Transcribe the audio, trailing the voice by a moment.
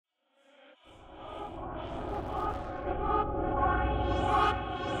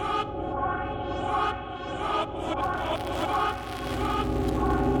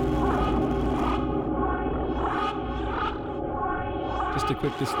a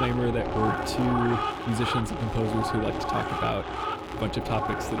quick disclaimer that we're two musicians and composers who like to talk about a bunch of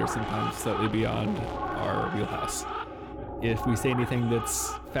topics that are sometimes slightly beyond our wheelhouse. If we say anything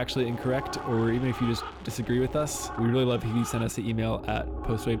that's factually incorrect, or even if you just disagree with us, we really love if you send us an email at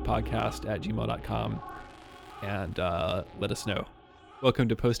postwavepodcast@gmail.com and let us know. Welcome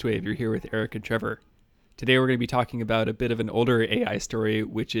to Postwave. You're here with Eric and Trevor. Today we're going to be talking about a bit of an older AI story,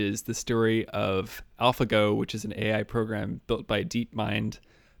 which is the story of AlphaGo, which is an AI program built by DeepMind,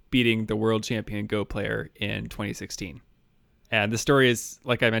 beating the world champion Go player in 2016. And the story is,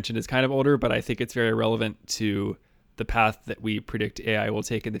 like I mentioned, is kind of older, but I think it's very relevant to the path that we predict AI will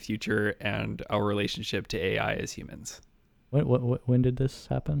take in the future and our relationship to AI as humans. When did this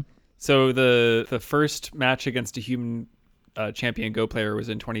happen? So the first match against a human champion Go player was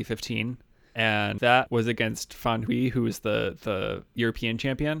in 2015. And that was against Fan Hui, who was the European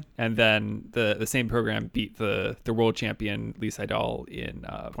champion. And then the same program beat the world champion Lee Sedol in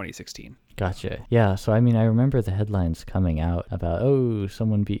 2016. Gotcha. Yeah, so I remember the headlines coming out about,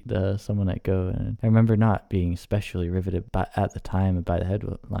 someone beat someone at Go. And I remember not being especially riveted at the time by the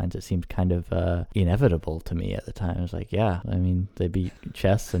headlines. It seemed kind of inevitable to me at the time. I was like, they beat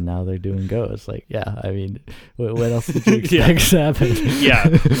chess and now they're doing Go. It's like, what else did you expect to happen?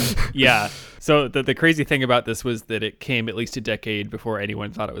 Yeah. So the crazy thing about this was that it came at least a decade before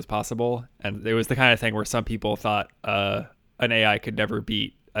anyone thought it was possible. And it was the kind of thing where some people thought an AI could never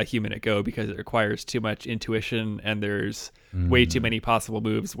beat a human at Go because it requires too much intuition and there's way too many possible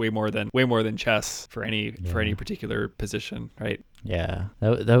moves, way more than chess for any particular position, right? Yeah,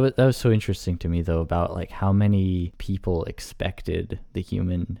 that was so interesting to me though, about like how many people expected Lee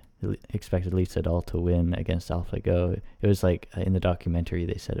Sedol to win against AlphaGo. It was like in the documentary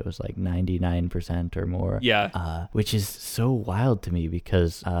they said it was like 99% or more. Yeah. Which is so wild to me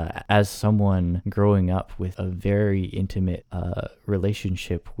because as someone growing up with a very intimate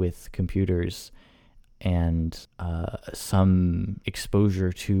relationship with computers and some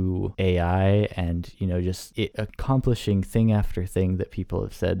exposure to AI and, just it accomplishing thing after thing that people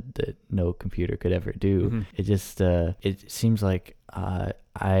have said that no computer could ever do. It just, it seems like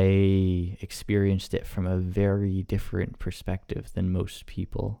I experienced it from a very different perspective than most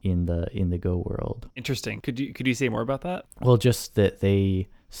people in the Go world. Interesting. Could you say more about that? Well, just that they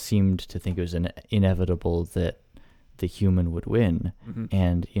seemed to think it was inevitable that the human would win.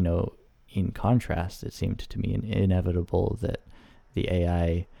 And, in contrast, it seemed to me inevitable that the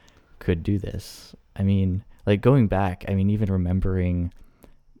AI could do this. Going back, even remembering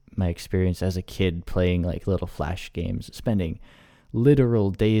my experience as a kid playing like little flash games, spending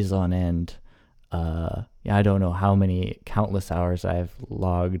literal days on end. I don't know how many countless hours I've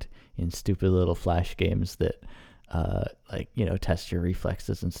logged in stupid little flash games that test your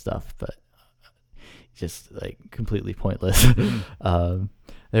reflexes and stuff, but just like completely pointless.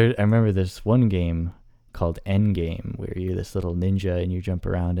 I remember this one game called Endgame where you're this little ninja and you jump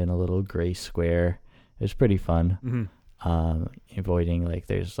around in a little gray square. It was pretty fun. Avoiding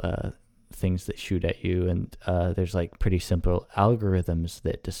there's things that shoot at you, and there's like pretty simple algorithms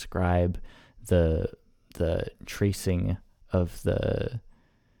that describe the tracing of the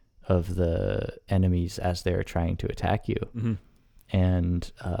enemies as they're trying to attack you.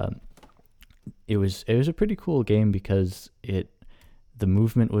 And it was a pretty cool game because the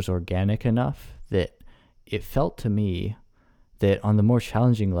movement was organic enough that it felt to me that on the more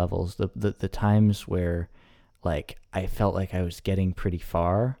challenging levels, the times where I felt like I was getting pretty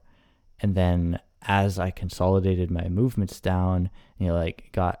far, and then as I consolidated my movements down,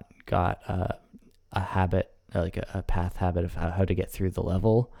 got a habit, a path habit of how to get through the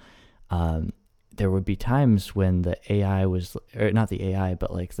level, there would be times when the AI was, or not the AI, but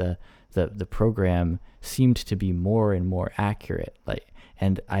the program seemed to be more and more accurate.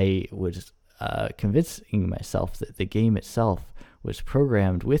 And I was convincing myself that the game itself was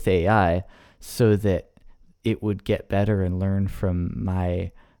programmed with AI so that it would get better and learn from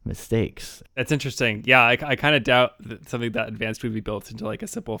my mistakes. That's interesting. Yeah, I kind of doubt that something that advanced would be built into like a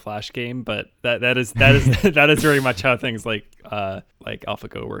simple flash game, but that is that is very much how things like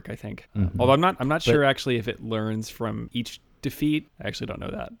AlphaGo work, I think. Although I'm not sure actually if it learns from each defeat. I actually don't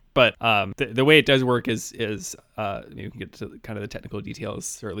know that. But the way it does work is we can get to kind of the technical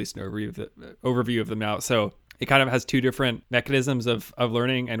details, or at least an overview of them now. So it kind of has two different mechanisms of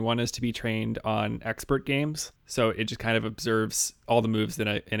learning, and one is to be trained on expert games. So it just kind of observes all the moves in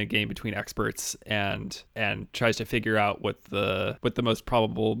a game between experts and tries to figure out what the most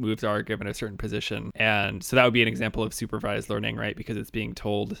probable moves are given a certain position. And so that would be an example of supervised learning, right? Because it's being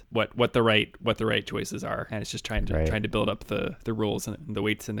told what the right choices are, and it's just trying to build up the rules and the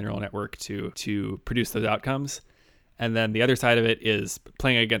weights in the neural network to produce those outcomes. And then the other side of it is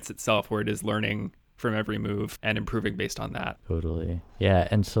playing against itself, where it is learning from every move and improving based on that. Totally. Yeah.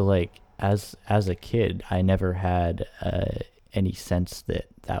 And so like as a kid, I never had any sense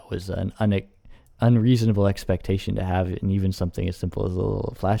that was an unreasonable expectation to have in even something as simple as a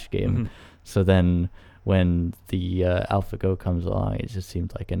little Flash game. Mm-hmm. So then when the AlphaGo comes along, it just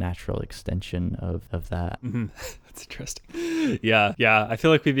seemed like a natural extension of that. Mm-hmm. That's interesting. Yeah. I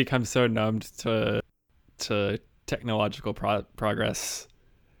feel like we've become so numbed to technological progress.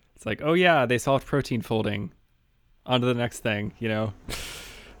 It's like, oh yeah, they solved protein folding. On to the next thing, you know?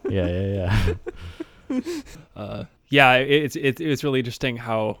 Yeah. Yeah, it was really interesting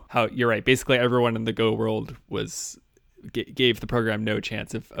how you're right. Basically, everyone in the Go world gave the program no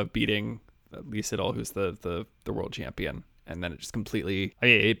chance of beating Lee Sedol, who's the world champion, and then it just completely. I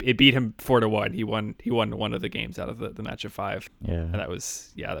mean, it beat him 4-1. He won one of the games out of the match of 5. Yeah, and that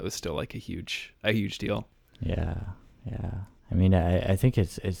was still like a huge deal. Yeah. I mean, I think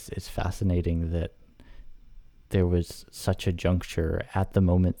it's fascinating that there was such a juncture at the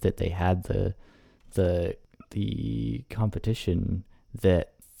moment that they had the competition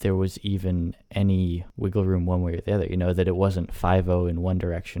that there was even any wiggle room one way or the other, you know, that it wasn't 5-0 in one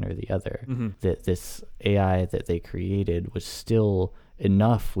direction or the other, mm-hmm. that this AI that they created was still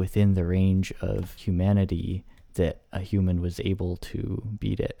enough within the range of humanity that a human was able to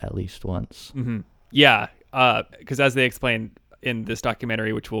beat it at least once. Mm-hmm. Yeah, because as they explain in this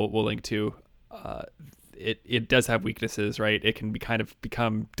documentary, which we'll link to, it does have weaknesses, right? It can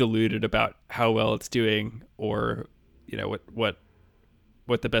become deluded about how well it's doing, or you know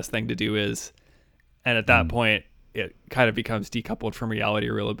what the best thing to do is, and at that point, it kind of becomes decoupled from reality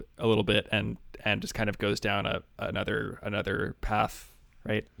a little bit, and just kind of goes down another path.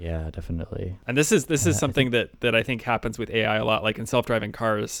 Right. Yeah, definitely. And this is something that I think happens with AI a lot. Like in self-driving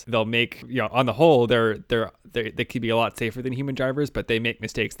cars, they'll make, you know, on the whole, they could be a lot safer than human drivers, but they make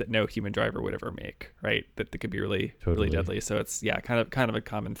mistakes that no human driver would ever make. Right. That could be really deadly. So it's kind of a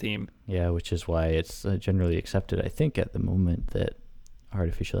common theme. Yeah, which is why it's generally accepted, I think, at the moment that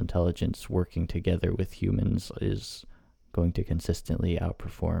artificial intelligence working together with humans is going to consistently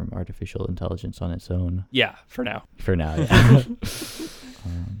outperform artificial intelligence on its own. Yeah, for now. Yeah.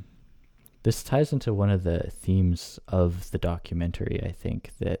 This ties into one of the themes of the documentary, I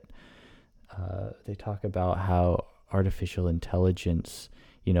think, that they talk about how artificial intelligence,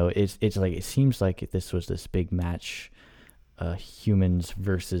 you know, it's like, it seems like this big match, humans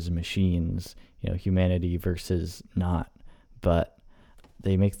versus machines, you know, humanity versus not. But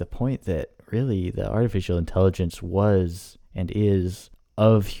they make the point that really the artificial intelligence was and is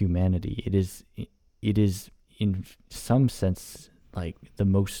of humanity. It is in some sense like the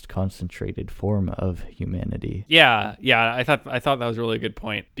most concentrated form of humanity. Yeah. I thought that was a really good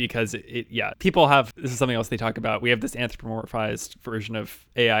point, because people have, this is something else they talk about. We have this anthropomorphized version of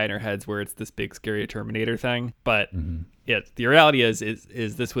AI in our heads where it's this big scary Terminator thing, but the reality is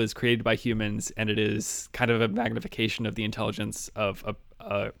this was created by humans, and it is kind of a magnification of the intelligence of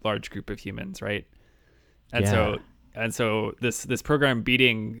a large group of humans, right? And so this program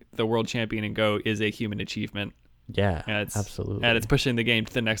beating the world champion in Go is a human achievement. Yeah, and it's absolutely. And it's pushing the game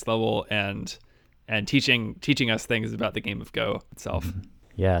to the next level and teaching us things about the game of Go itself. Mm-hmm.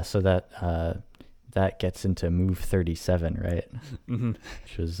 Yeah, so that gets into Move 37, right? Mm-hmm.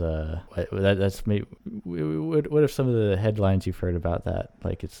 Which was that's maybe what are some of the headlines you've heard about that?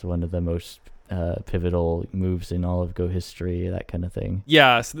 Like, it's one of the most pivotal moves in all of Go history, that kind of thing.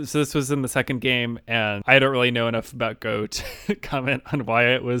 Yeah, so this was in the second game, and I don't really know enough about Go to comment on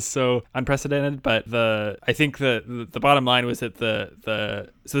why it was so unprecedented, but I think the bottom line was that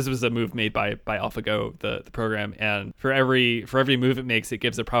so this was a move made by AlphaGo, the program, and for every move it makes, it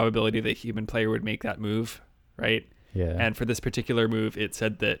gives a probability that a human player would make that move, right? Yeah. And for this particular move, it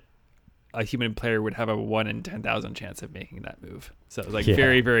said that a human player would have a 1 in 10,000 chance of making that move. So it was like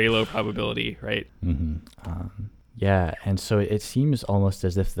very, very low probability, right? Mm-hmm. Yeah, and so it seems almost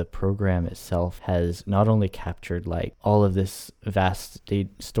as if the program itself has not only captured like all of this vast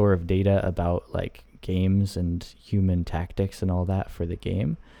store of data about like games and human tactics and all that for the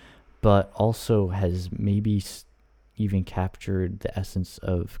game, but also has maybe even captured the essence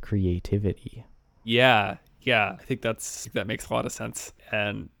of creativity. Yeah, I think that makes a lot of sense.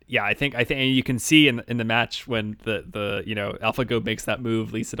 And yeah, I think you can see in the match when the you know, AlphaGo makes that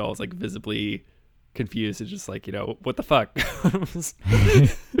move, Lee Sedol is like visibly confused. It's just like, you know, what the fuck?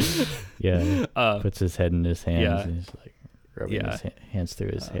 Yeah, puts his head in his hands, yeah, and he's like rubbing his hands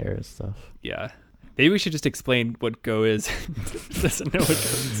through his hair and stuff. Yeah, maybe we should just explain what Go is. Doesn't know what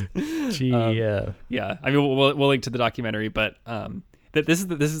Go is. Gee, yeah. I mean, we'll link to the documentary, but this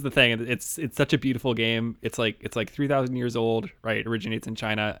is the thing. It's such a beautiful game. It's like 3,000 years old, right? It originates in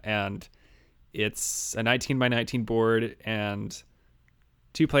China, and it's a 19 by 19 board, and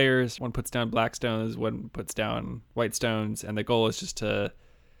 2 players. One puts down black stones, one puts down white stones, and the goal is just to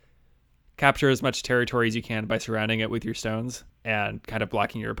capture as much territory as you can by surrounding it with your stones and kind of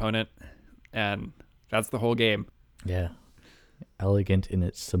blocking your opponent. And that's the whole game. Yeah. Elegant in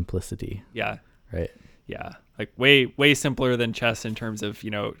its simplicity. Yeah. Right. Yeah. Like way simpler than chess in terms of,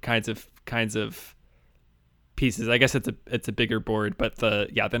 kinds of pieces. I guess it's a bigger board, but the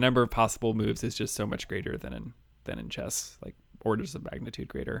number of possible moves is just so much greater than in chess, like orders of magnitude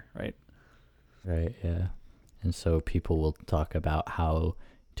greater, right? Right, yeah. And so people will talk about how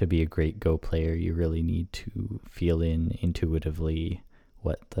to be a great Go player, you really need to feel intuitively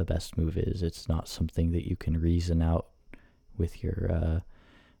what the best move is. It's not something that you can reason out with your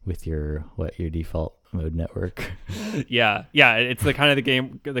default mode network. Yeah. It's the kind of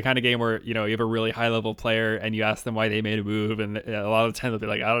game where you have a really high level player and you ask them why they made a move, and a lot of the time they'll be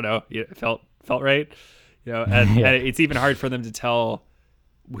like, I don't know, it felt right, and it's even hard for them to tell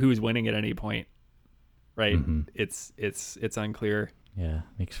who's winning at any point, right? Mm-hmm. It's unclear. Yeah,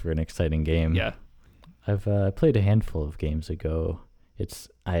 makes for an exciting game. Yeah, I've played a handful of games ago. It's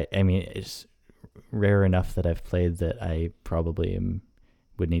rare enough that I've played that I probably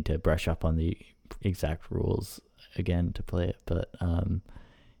would need to brush up on the exact rules again to play it. But I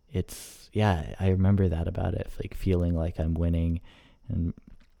remember that about it, like feeling like I'm winning and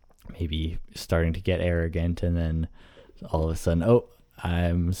maybe starting to get arrogant, and then all of a sudden,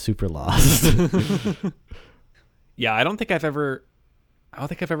 I'm super lost. Yeah, I don't think I've ever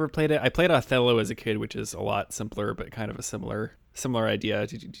played it. I played Othello as a kid, which is a lot simpler, but kind of a similar idea.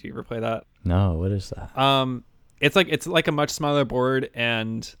 Did you ever play that? No, what is that? It's like a much smaller board,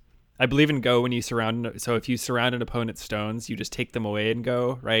 and I believe in Go when you so if you surround an opponent's stones, you just take them away and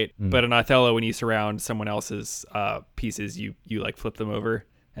go, right? But in Othello, when you surround someone else's pieces, you like flip them over,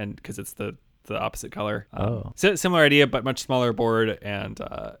 and because it's the opposite color. So similar idea, but much smaller board, and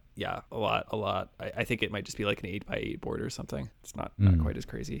a lot. I think it might just be like an 8x8 board or something. It's not quite as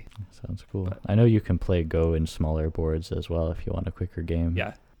crazy. Sounds cool. But I know you can play Go in smaller boards as well if you want a quicker game.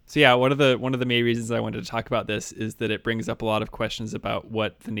 Yeah. So yeah, one of the main reasons I wanted to talk about this is that it brings up a lot of questions about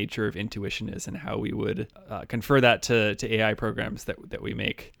what the nature of intuition is and how we would confer that to AI programs that we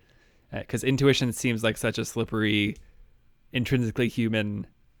make. Because intuition seems like such a slippery, intrinsically human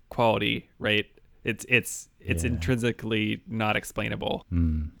quality, right? It's intrinsically not explaurable.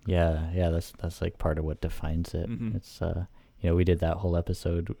 Yeah, that's like part of what defines it. Mm-hmm. It's we did that whole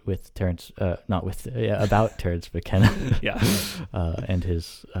episode with Terence, about Terence McKenna, and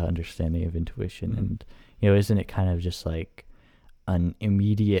his understanding of intuition. Mm-hmm. And isn't it kind of just like an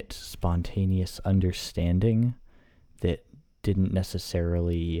immediate, spontaneous understanding that didn't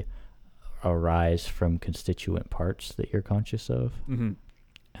necessarily arise from constituent parts that you're conscious of? Mm-hmm.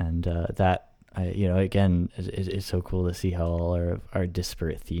 And that, again, it's so cool to see how all our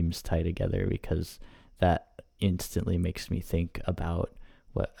disparate themes tie together, because that instantly makes me think about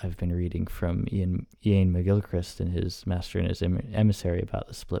what I've been reading from Ian McGilchrist and his Master and His Emissary about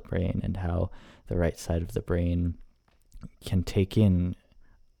the split brain, and how the right side of the brain can take in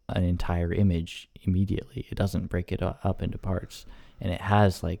an entire image immediately. It doesn't break it up into parts, and it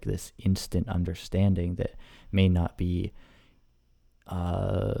has like this instant understanding that may not be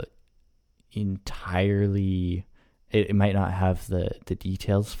entirely, it might not have the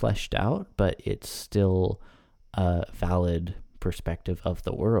details fleshed out, but it's still a valid perspective of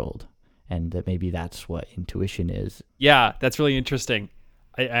the world, and that maybe that's what intuition is. Yeah, that's really interesting.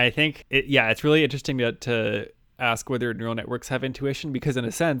 I think it's really interesting to ask whether neural networks have intuition, because in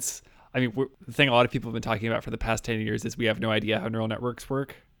a sense, I mean, the thing a lot of people have been talking about for the past 10 years is we have no idea how neural networks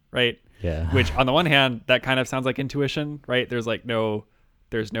work, right? Yeah. Which on the one hand, that kind of sounds like intuition, right? There's no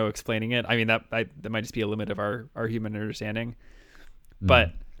explaining it. I mean, that might just be a limit of our human understanding.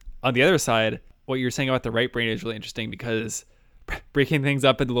 But on the other side, what you're saying about the right brain is really interesting, because breaking things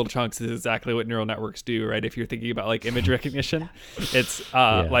up into little chunks is exactly what neural networks do, right? If you're thinking about like image recognition, it's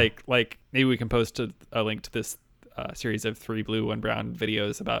like maybe we can post a link to this series of 3 blue, 1 brown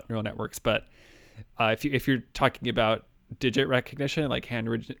videos about neural networks. But if you're talking about digit recognition, like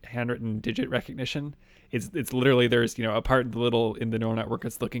handwritten digit recognition, it's literally, there's a part in the neural network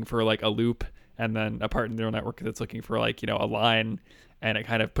that's looking for like a loop, and then a part in the neural network that's looking for like a line, and it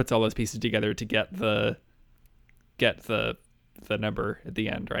kind of puts all those pieces together to get the number at the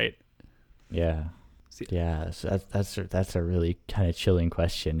end, right? Yeah. So that's a really kind of chilling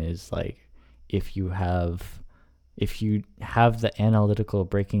question, is like, if you have the analytical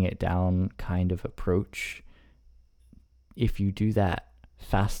breaking it down kind of approach, if you do that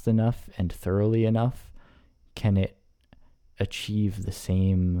fast enough and thoroughly enough, can it achieve the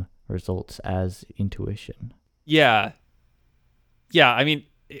same results as intuition? Yeah. I mean,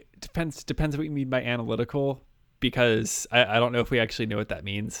 it depends what you mean by analytical, because I don't know if we actually know what that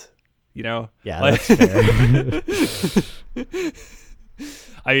means. Yeah, like, that's fair.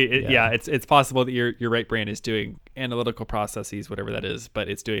 I mean, it's possible that your right brain is doing analytical processes, whatever that is, but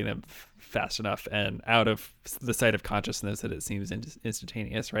it's doing them fast enough and out of the sight of consciousness that it seems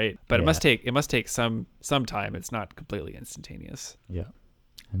instantaneous, right? But it must take some time. It's not completely instantaneous. Yeah.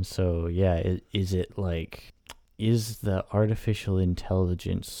 And so, is the artificial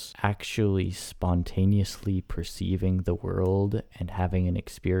intelligence actually spontaneously perceiving the world and having an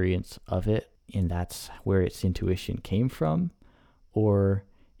experience of it, and that's where its intuition came from? Or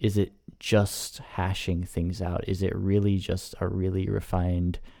is it just hashing things out? Is it really just a really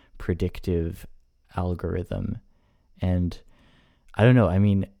refined predictive algorithm? And I don't know. I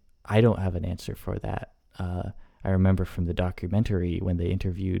mean, I don't have an answer for that. I remember from the documentary when they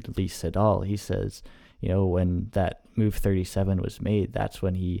interviewed Lee Sedol, he says, when that Move 37 was made, that's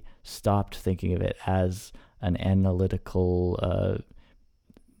when he stopped thinking of it as an analytical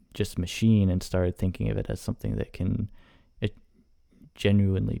just machine and started thinking of it as something that can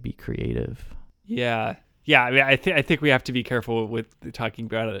genuinely be creative. Yeah. I mean, I think we have to be careful with talking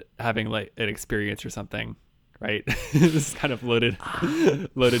about it having like an experience or something, right? This is kind of loaded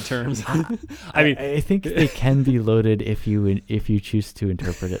terms. I think they can be loaded if you choose to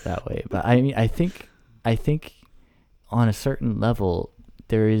interpret it that way. But I mean, I think on a certain level,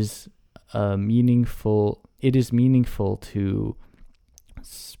 it is meaningful to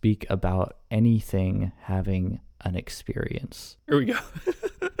speak about anything having an experience. Here we go.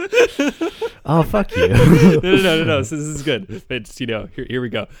 Oh, fuck you. No. So this is good. It's, here we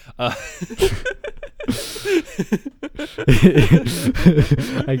go.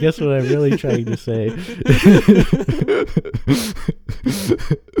 I guess what I'm really trying to say.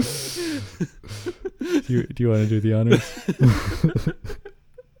 Do you want to do the honors?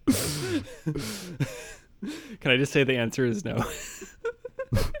 Can I just say the answer is no?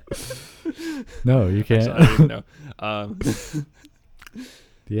 No, you can't. Actually, I don't even know.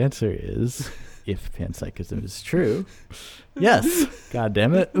 The answer is, if panpsychism is true, yes. God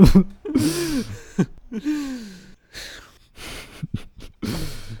damn it.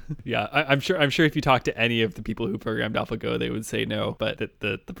 Yeah, I'm sure if you talk to any of the people who programmed AlphaGo, they would say no, but that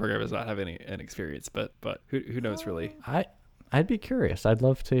the program does not have an experience. But who knows really? I'd be curious. I'd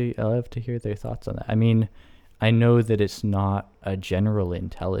love to hear their thoughts on that. I mean, I know that it's not a general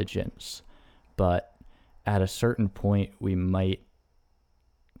intelligence, but at a certain point we might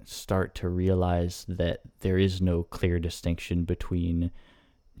start to realize that there is no clear distinction between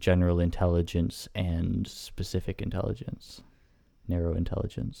general intelligence and specific intelligence, narrow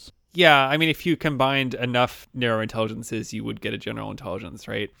intelligence. Yeah, I mean, if you combined enough narrow intelligences, you would get a general intelligence,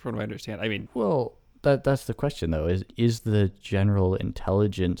 right? From what I understand. I mean, well, that's the question though. Is the general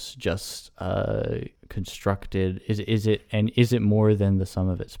intelligence just constructed? Is it more than the sum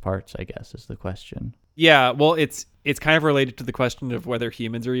of its parts? I guess is the question. Yeah, well, it's kind of related to the question of whether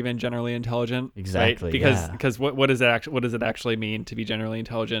humans are even generally intelligent. Exactly. Right? Because what does it actually mean to be generally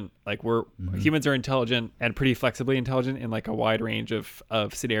intelligent? Like humans are intelligent and pretty flexibly intelligent in like a wide range of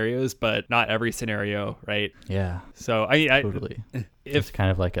scenarios, but not every scenario, right? Yeah. So totally. It's kind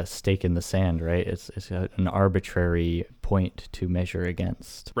of like a stake in the sand, right? It's an arbitrary point to measure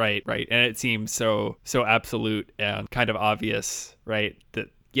against. Right. And it seems so absolute and kind of obvious, right? That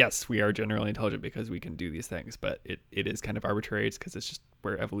yes, we are generally intelligent because we can do these things, but it is kind of arbitrary. It's because it's just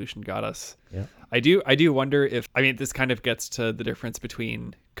where evolution got us. Yeah. I do wonder if, I mean, this kind of gets to the difference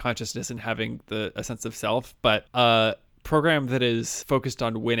between consciousness and having a sense of self, but a program that is focused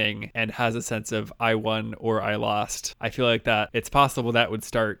on winning and has a sense of I won or I lost, I feel like that it's possible that would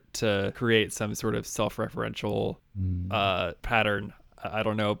start to create some sort of self-referential pattern. I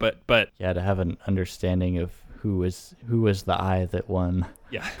don't know, but yeah, to have an understanding of who was the I that won.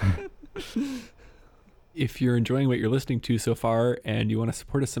 Yeah. If you're enjoying what you're listening to so far and you want to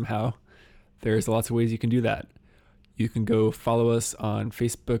support us somehow, there's lots of ways you can do that. You can go follow us on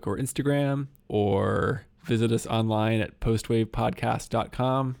Facebook or Instagram, or visit us online at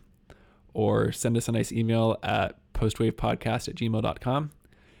postwavepodcast.com, or send us a nice email at postwavepodcast@gmail.com.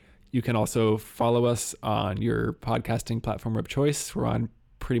 You can also follow us on your podcasting platform of choice. We're on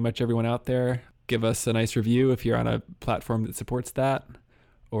pretty much everyone out there. Give us a nice review if you're on a platform that supports that,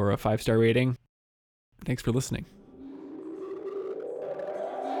 or a 5-star rating. Thanks for listening.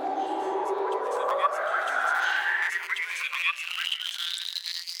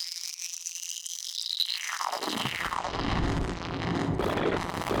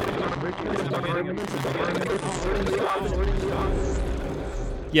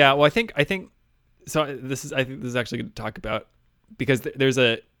 Yeah, well, I think so. I think this is actually good to talk about because there's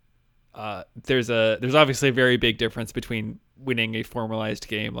obviously a very big difference between winning a formalized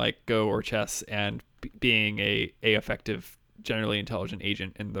game like Go or chess and being a effective, generally intelligent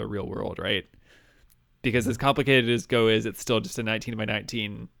agent in the real world, right? Because as complicated as Go is, it's still just a 19 by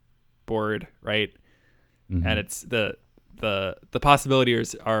 19 board, right? Mm-hmm. And it's the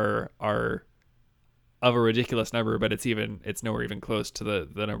possibilities are of a ridiculous number, but it's nowhere even close to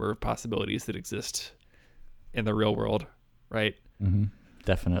the number of possibilities that exist in the real world, right? Mm-hmm.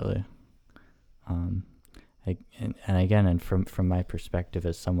 Definitely. And from my perspective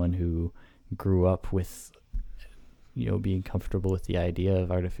as someone who grew up with, being comfortable with the idea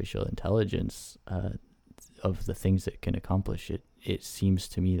of artificial intelligence, of the things it can accomplish, it seems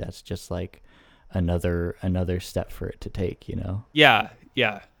to me that's just like another step for it to take, Yeah.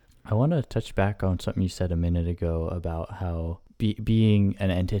 I want to touch back on something you said a minute ago about how being an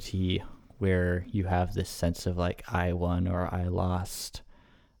entity where you have this sense of like I won or I lost.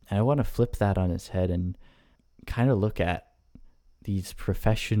 And I want to flip that on its head and kind of look at these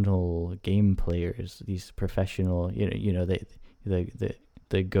professional game players, these professional, the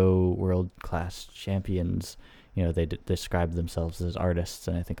Go world class champions. They describe themselves as artists,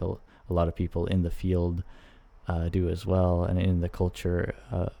 and I think a lot of people in the field do as well, and in the culture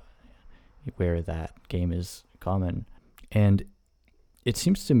where that game is common. And it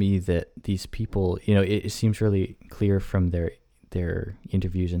seems to me that these people, it seems really clear from their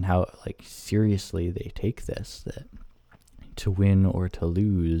interviews and how like seriously they take this, that to win or to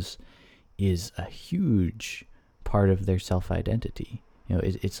lose is a huge part of their self-identity.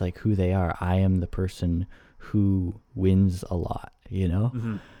 It's like who they are. I am the person who wins a lot,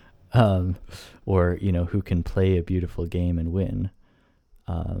 Mm-hmm. Or who can play a beautiful game and win.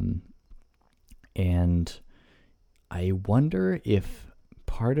 And I wonder if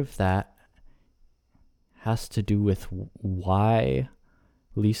part of that has to do with why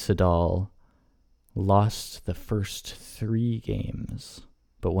Lee Sedol lost the first 3 games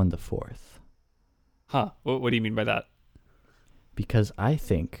but won the 4th. Huh. What do you mean by that? Because I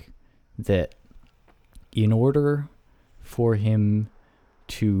think that in order for him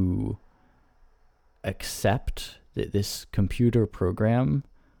to accept that this computer program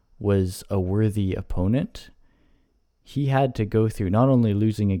was a worthy opponent, he had to go through not only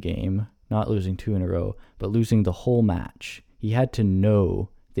losing a game, not losing 2 in a row, but losing the whole match. He had to know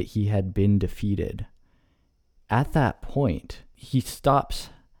that he had been defeated. At that point, he stops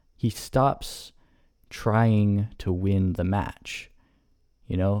trying to win the match.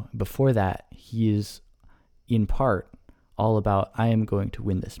 Before that, he is in part all about, I am going to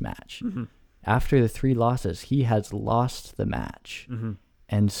win this match. Mm-hmm. After the 3 losses, he has lost the match. Mm-hmm.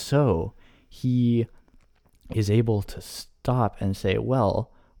 And so he is able to stop and say,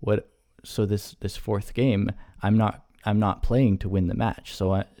 well, so this 4th game, I'm not playing to win the match.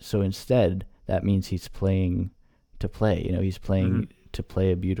 So instead, that means he's playing to play. He's playing Mm-hmm. to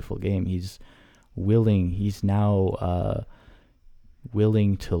play a beautiful game. He's now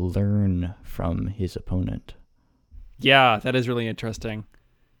willing to learn from his opponent. Yeah, that is really interesting.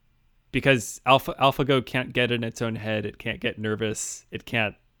 Because AlphaGo can't get in its own head. It can't get nervous. It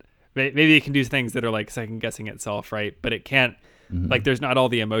can't. Maybe it can do things that are like second guessing itself, right? But it can't. Mm-hmm. Like, there's not all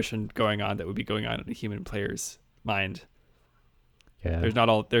the emotion going on that would be going on in a human player's mind. Yeah. There's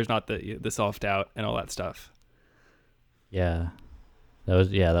not the self doubt and all that stuff. Yeah.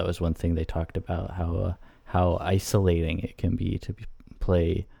 That was one thing they talked about, how isolating it can be to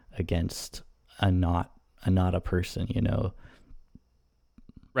play against a not a person,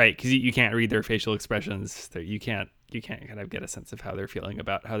 Right, because you can't read their facial expressions. You can't kind of get a sense of how they're feeling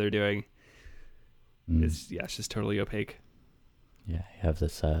about how they're doing. It's just totally opaque. Yeah, you have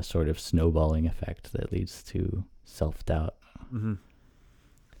this sort of snowballing effect that leads to self-doubt. Mm-hmm.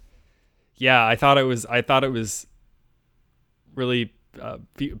 Yeah, I thought it was really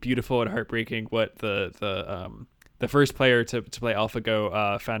beautiful and heartbreaking what the first player to play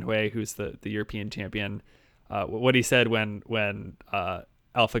AlphaGo, Fan Hui, who's the European champion, what he said when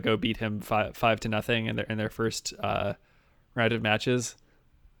AlphaGo beat him 5-0 in their first round of matches.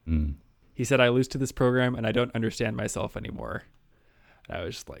 He said, "I lose to this program and I don't understand myself anymore." And I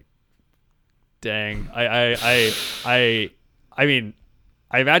was just like, "Dang!" I mean,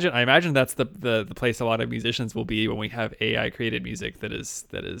 I imagine that's the place a lot of musicians will be when we have AI created music that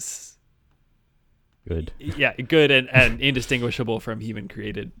is good. Yeah, good and indistinguishable from human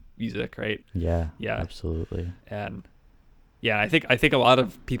created music, right? Yeah, yeah, absolutely. And yeah, I think a lot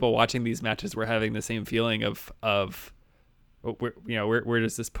of people watching these matches were having the same feeling of where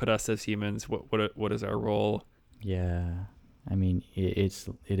does this put us as humans? What is our role? Yeah, I mean, it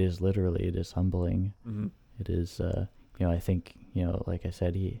is literally, it is humbling. Mm-hmm. It is, I think, like I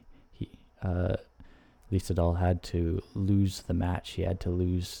said, Lisa Dahl had to lose the match. He had to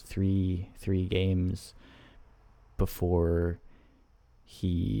lose three games before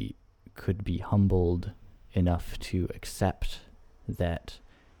he could be humbled enough to accept that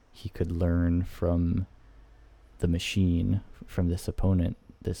he could learn from the machine, from this opponent,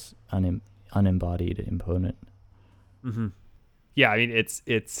 this unembodied opponent. Mm-hmm. Yeah, I mean,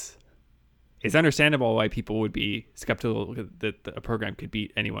 it's understandable why people would be skeptical that a program could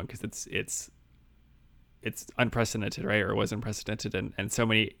beat anyone, because it's unprecedented, right? Or was unprecedented, and so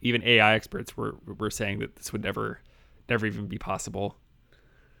many, even AI experts were saying that this would never even be possible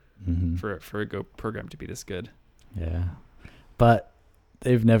for a Go program to be this good. Yeah, but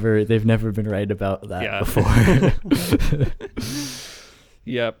they've never been right about that before.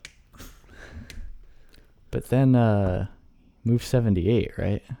 Yep. But then Move 78,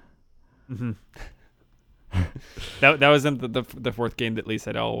 right? Mm-hmm. that was in the fourth game that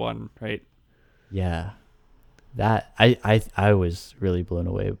Lisa Dahl won, right? Yeah. That I was really blown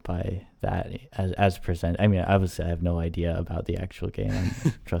away by that as presented. I mean, obviously I have no idea about the actual game.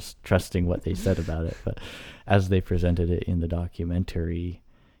 I'm trusting what they said about it, but as they presented it in the documentary,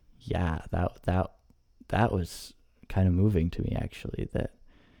 yeah, that was kind of moving to me, actually, that,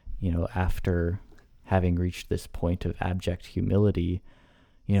 after having reached this point of abject humility,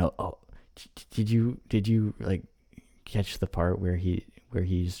 did you like catch the part where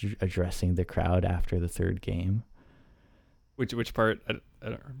he's addressing the crowd after the third game? Which part? I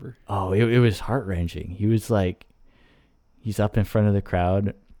don't remember. Oh, it was heart-wrenching. He was like, he's up in front of the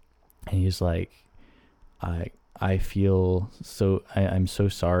crowd, and he's like, I feel so, I'm so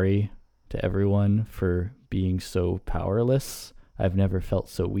sorry to everyone for being so powerless. I've never felt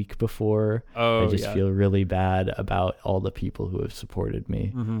so weak before. I just feel really bad about all the people who have supported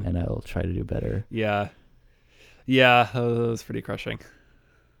me, and I'll try to do better. Yeah. Yeah, that was pretty crushing.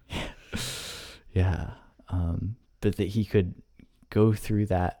 Yeah. But that he could go through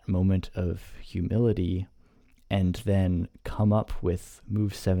that moment of humility and then come up with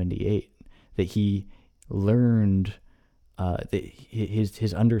Move 78, that he learned that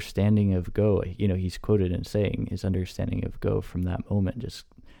his understanding of Go, he's quoted in saying his understanding of Go from that moment just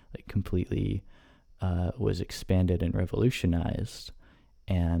like completely was expanded and revolutionized.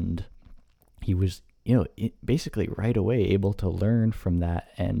 And he was, basically right away able to learn from that.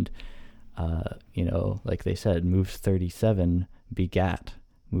 And, like they said, Move 37 begat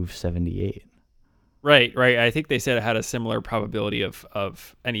Move 78. Right. I think they said it had a similar probability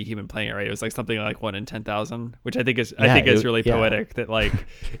of any human playing it, right? It was like something like 1 in 10,000, which I think is really poetic. That like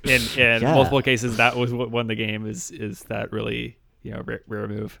in multiple cases that was what won the game. Is that really rare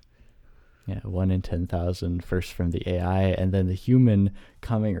move? Yeah, 1 in 10,000 first from the AI, and then the human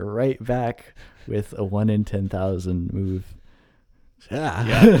coming right back with a 1 in 10,000 move. Yeah.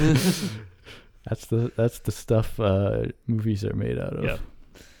 That's the stuff movies are made out of. Yep.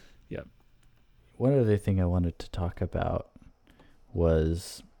 One other thing I wanted to talk about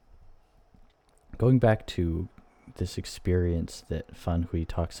was going back to this experience that Fan Hui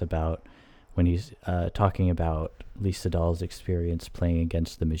talks about when he's talking about Lisa Dahl's experience playing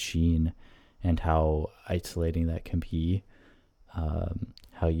against the machine and how isolating that can be.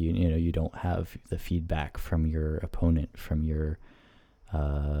 How you don't have the feedback from your opponent, from your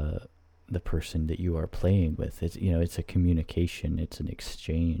the person that you are playing with. It's a communication, it's an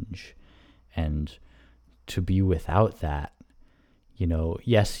exchange. And to be without that,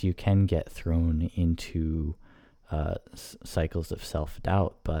 yes, you can get thrown into cycles of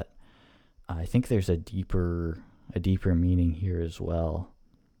self-doubt, but I think there's a deeper meaning here as well.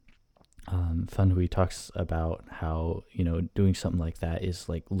 Fan Hui talks about how, doing something like that is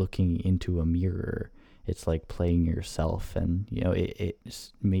like looking into a mirror. It's like playing yourself, and, it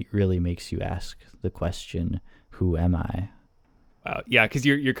really makes you ask the question, who am I? Wow. Yeah, because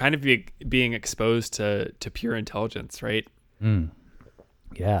you're kind of being exposed to pure intelligence, right?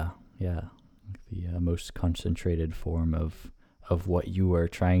 Yeah. The most concentrated form of what you are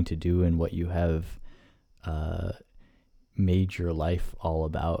trying to do and what you have made your life all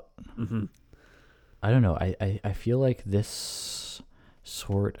about. Mm-hmm. I don't know. I feel like this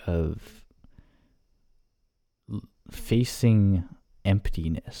sort of facing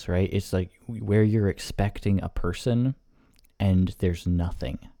emptiness, right? It's like where you're expecting a person and there's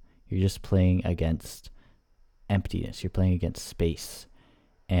nothing. You're just playing against emptiness. You're playing against space.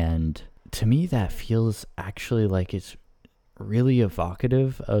 And to me, that feels actually like it's really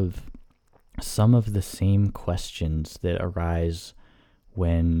evocative of some of the same questions that arise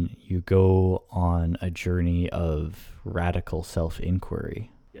when you go on a journey of radical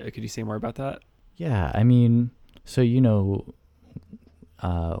self-inquiry. Yeah, could you say more about that? Yeah, I mean, so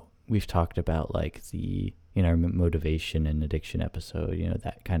we've talked about like in our motivation and addiction episode,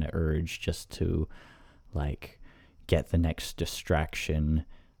 that kind of urge just to like get the next distraction,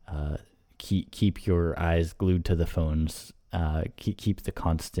 keep your eyes glued to the phones, keep the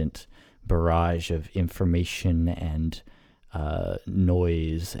constant barrage of information and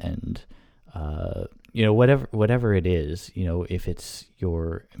noise and whatever it is, if it's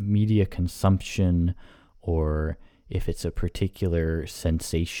your media consumption or if it's a particular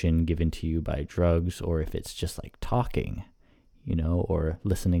sensation given to you by drugs, or if it's just like talking, or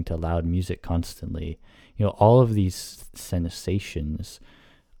listening to loud music constantly, all of these sensations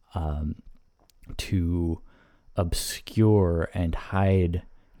to obscure and hide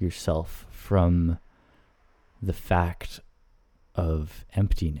yourself from the fact of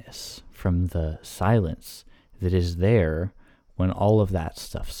emptiness, from the silence that is there when all of that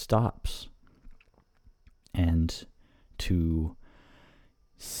stuff stops. And to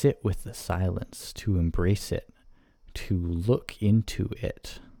sit with the silence, to embrace it, to look into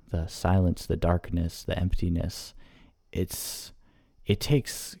it, the silence, the darkness, the emptiness, it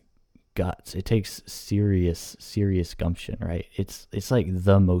takes guts. It takes serious gumption, right? It's like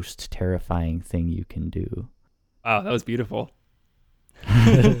the most terrifying thing you can do. Wow, that was beautiful.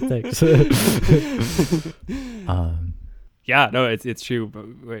 Thanks. Yeah, no, it's true.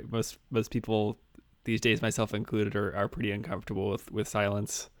 Most people these days, myself included, are pretty uncomfortable with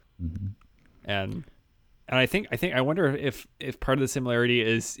silence. Mm-hmm. And I wonder if part of the similarity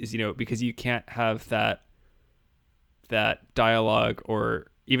is because you can't have that dialogue,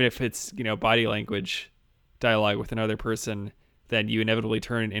 or even if it's body language dialogue with another person, then you inevitably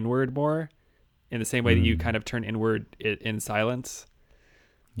turn inward more, in the same way that you kind of turn inward in silence.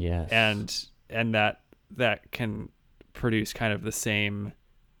 Yes. And that can produce kind of the same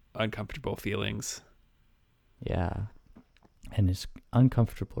uncomfortable feelings. Yeah. And it's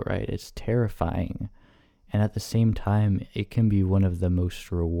uncomfortable, right? It's terrifying. And at the same time, it can be one of the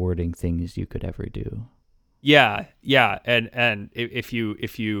most rewarding things you could ever do. Yeah. And if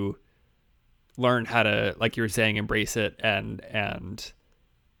you learn how to, like you were saying, embrace it and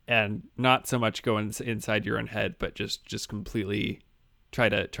not so much go inside your own head, but just completely try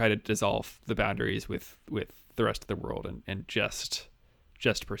to dissolve the boundaries with the rest of the world and just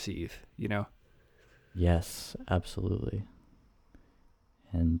perceive, Yes, absolutely.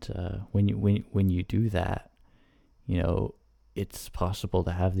 And when you do that, it's possible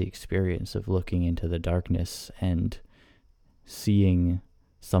to have the experience of looking into the darkness and seeing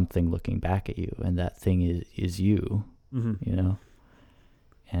something looking back at you, and that thing is you. Mm-hmm.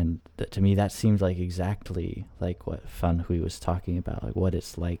 And to me, that seems like exactly like what Fan Hui was talking about, like what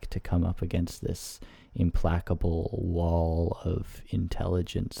it's like to come up against this implacable wall of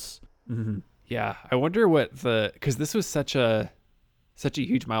intelligence. Mm-hmm. Yeah, I wonder because this was such a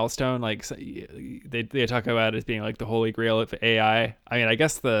huge milestone. Like they talk about it as being like the holy grail of AI. I mean, I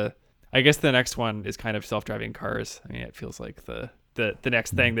guess the next one is kind of self-driving cars. I mean, it feels like the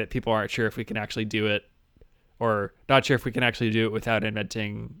next thing that people aren't sure if we can actually do it, or not sure if we can actually do it without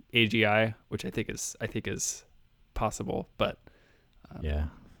inventing AGI, which I think is possible. But yeah,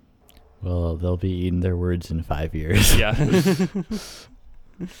 well, they'll be eating their words in 5 years. Yeah.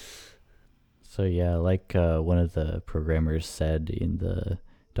 So yeah, like one of the programmers said in the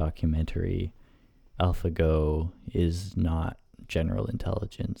documentary, AlphaGo is not general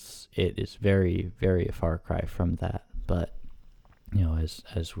intelligence. It is very, very a far cry from that. But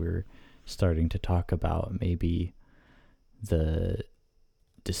as we're starting to talk about, maybe the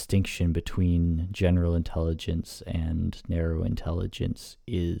distinction between general intelligence and narrow intelligence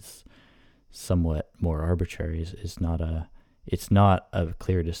is somewhat more arbitrary. It's not a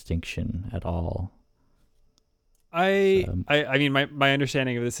clear distinction at all. I mean, my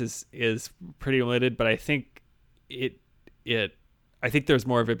understanding of this is pretty limited, but I think I think there's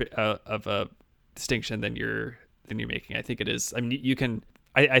more of a distinction than you're making. I think it is. I mean, you can.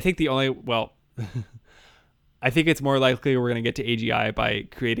 I think I think it's more likely we're going to get to AGI by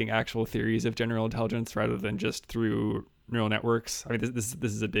creating actual theories of general intelligence rather than just through neural networks. I mean, this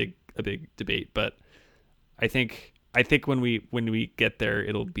is a big debate, but I think when we get there,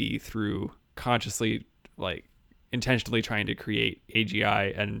 it'll be through consciously, like, intentionally trying to create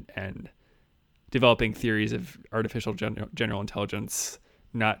AGI and developing theories of artificial general intelligence,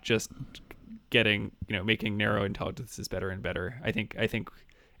 not just making narrow intelligences better and better. I think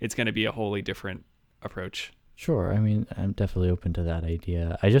it's going to be a wholly different approach. Sure. I mean, I'm definitely open to that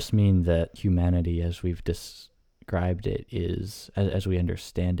idea. I just mean that humanity, as we've described described it is, as we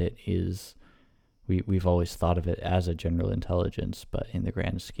understand it, is we've always thought of it as a general intelligence, but in the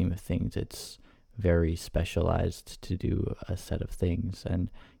grand scheme of things, it's very specialized to do a set of things. And,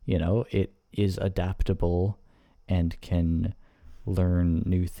 it is adaptable and can learn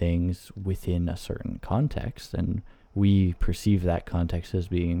new things within a certain context. And we perceive that context as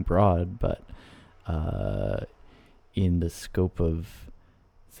being broad, but in the scope of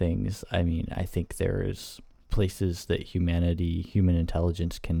things, I think there's places that human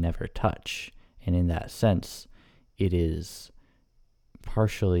intelligence can never touch. And in that sense, it is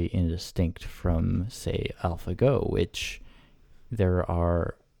partially indistinct from, say, AlphaGo, which there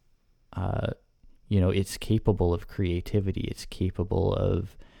are, it's capable of creativity. It's capable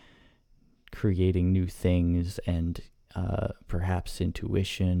of creating new things and perhaps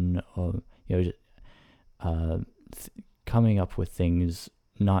intuition, or, coming up with things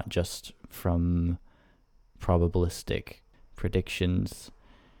not just from probabilistic predictions.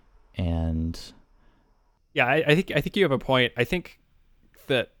 And yeah, I think you have a point. I think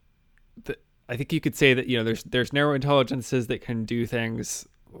that I think you could say that there's narrow intelligences that can do things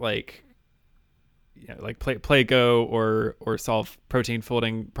like like play Go or solve protein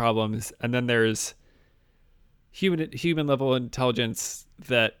folding problems, and then there's human level intelligence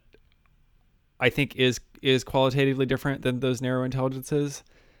that I think is qualitatively different than those narrow intelligences,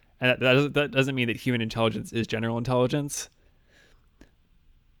 and that doesn't mean that human intelligence is general intelligence.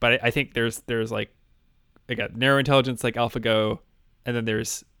 But I think there's like, again, narrow intelligence like AlphaGo, and then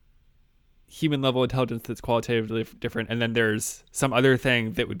there's human level intelligence that's qualitatively different, and then there's some other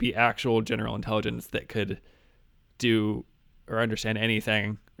thing that would be actual general intelligence that could do or understand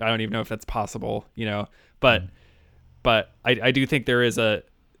anything. I don't even know if that's possible, but I do think there's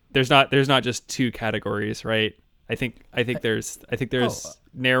not just two categories, right? I think there's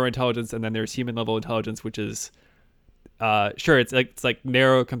narrow intelligence, and then there's human level intelligence, which is sure, it's like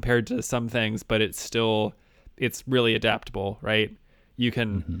narrow compared to some things, but it's really adaptable, right? You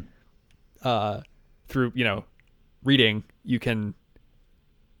can through reading, you can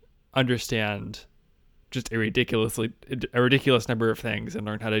understand just a ridiculous number of things and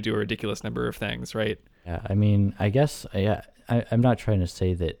learn how to do a ridiculous number of things, right? Yeah, I guess, I'm not trying to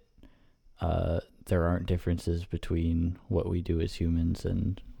say that there aren't differences between what we do as humans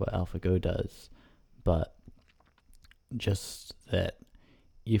and what AlphaGo does, but just that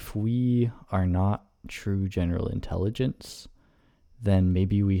if we are not true general intelligence, then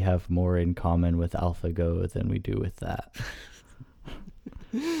maybe we have more in common with AlphaGo than we do with that.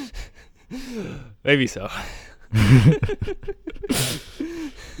 Maybe so.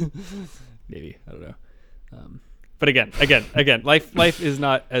 Maybe, I don't know. But again, life is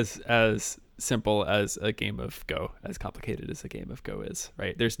not as simple as a game of Go, as complicated as a game of Go is,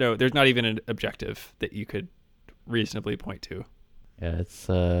 right? There's not even an objective that you could reasonably point to. Yeah, it's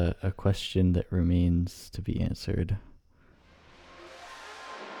a question that remains to be answered.